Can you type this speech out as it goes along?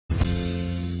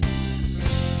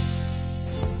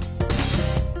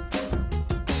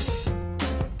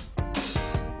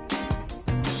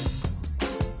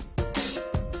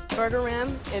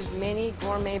Burgerim is mini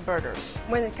gourmet burgers.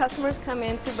 When the customers come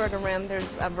into Burgerim, there's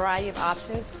a variety of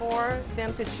options for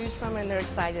them to choose from, and they're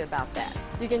excited about that.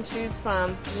 You can choose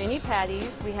from mini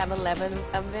patties. We have 11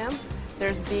 of them.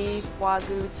 There's beef,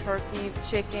 wagyu, turkey,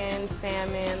 chicken,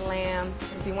 salmon, lamb.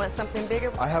 If you want something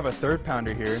bigger. I have a 3rd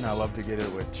pounder here, and I love to get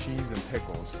it with cheese and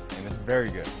pickles, and it's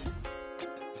very good.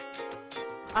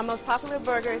 Our most popular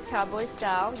burger is cowboy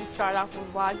style. You start off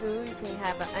with wagyu. You can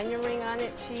have an onion ring on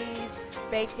it, cheese,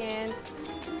 bacon,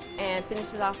 and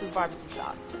finish it off with barbecue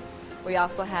sauce. We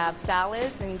also have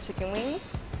salads and chicken wings.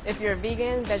 If you're a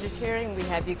vegan, vegetarian, we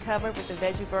have you covered with the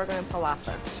veggie burger and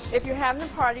falafel. If you're having a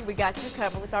party, we got you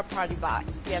covered with our party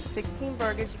box. We have 16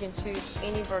 burgers. You can choose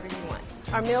any burger you want.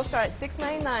 Our meals start at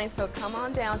 $6.99, so come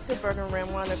on down to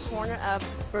Burgerim. We're on the corner of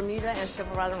Bermuda and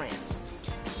Silverado Ranch.